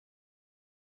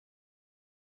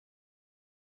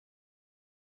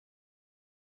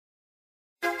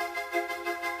Jim.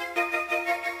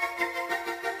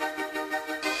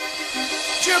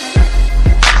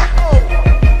 Oh,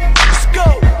 let's go.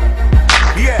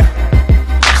 Yeah,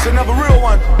 it's another real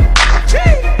one.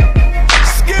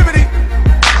 Skibadee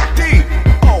Died.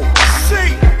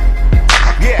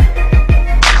 Yeah.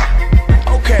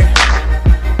 Okay.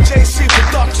 JC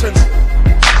Productions.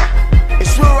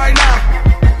 It's real right now.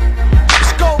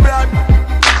 Let's go, blood.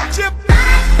 Jim.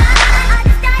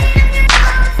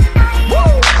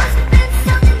 Woo.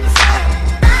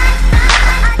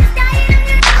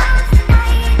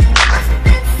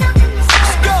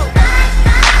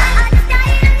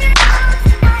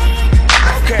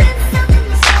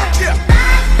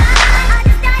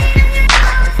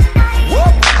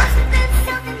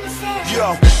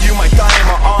 You might die in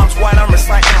my arms while I'm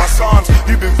reciting my songs.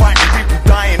 You've been fighting people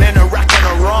dying in Iraq and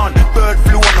Iran. Bird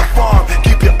flu on the farm,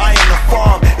 keep your eye on the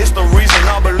farm. It's the reason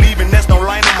I believe in, there's no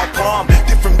line in my palm.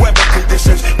 Different weather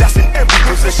conditions, that's in every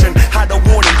position. Had a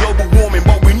warning, global warming,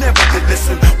 but we never did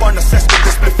listen. Burn the cess with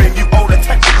the spliffing, you old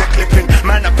attack with the clipping.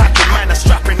 Man a packing, man a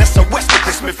strapping, that's a west with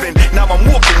the smithing. Now I'm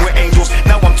walking with angels,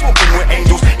 now I'm talking with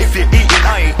angels. If you're eating,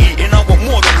 I ain't eating, I want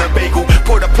more than a bagel.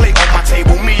 Put a plate on my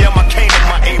table, me and my cane and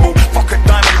my able. Fuck a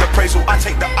diamond appraisal, I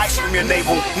take the ice from your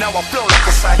navel. Now I flow like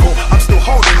a cycle, I'm still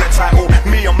holding the title.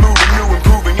 Me, I'm moving, new,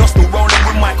 improving, you're still rolling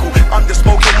with Michael. I'm just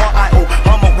smoking my idol,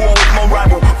 I'm at war with my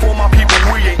rival. For my people,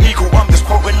 we ain't equal, I'm just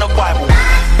quoting the Bible.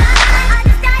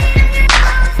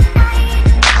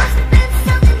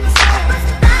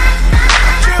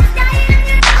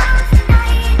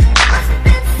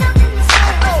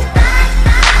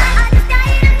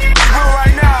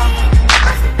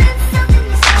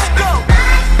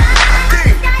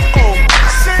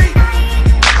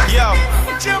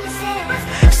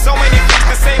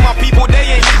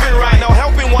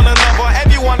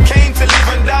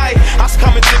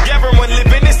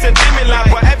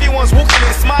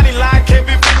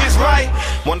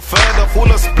 One third of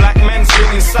all us black men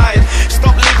swing inside.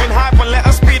 Stop living hype and let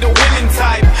us be the winning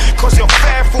type. Cause you're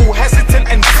fearful, hesitant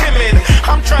and timid.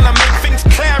 I'm trying to make things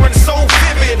clear and so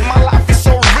vivid. My life is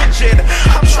so rigid,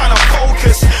 I'm trying to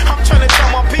focus. I'm trying to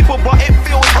tell my people but it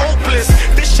feels hopeless.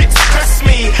 This shit stress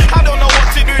me, I don't know what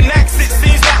to do next. It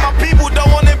seems like my people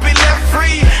don't want to be left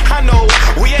free. I know,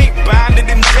 we ain't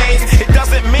banded in chains. It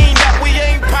doesn't mean that we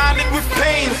ain't pounded with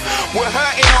pain. We're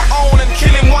hurting our own and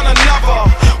killing one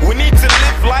another. We need to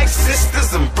live like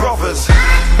sisters and brothers.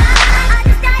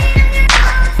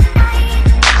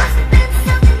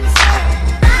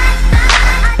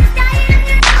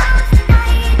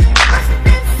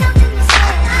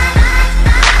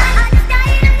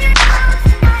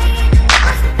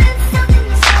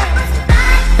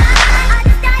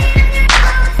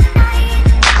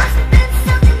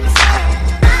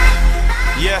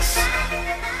 Yes,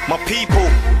 my people,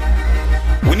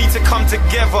 we need to come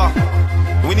together.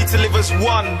 We need to live as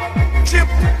one. Chip,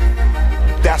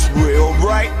 that's real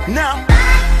right now.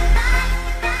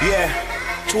 Yeah,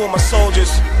 to all my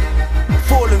soldiers,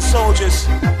 fallen soldiers,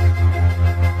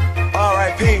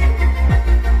 R.I.P.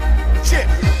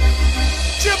 Chip.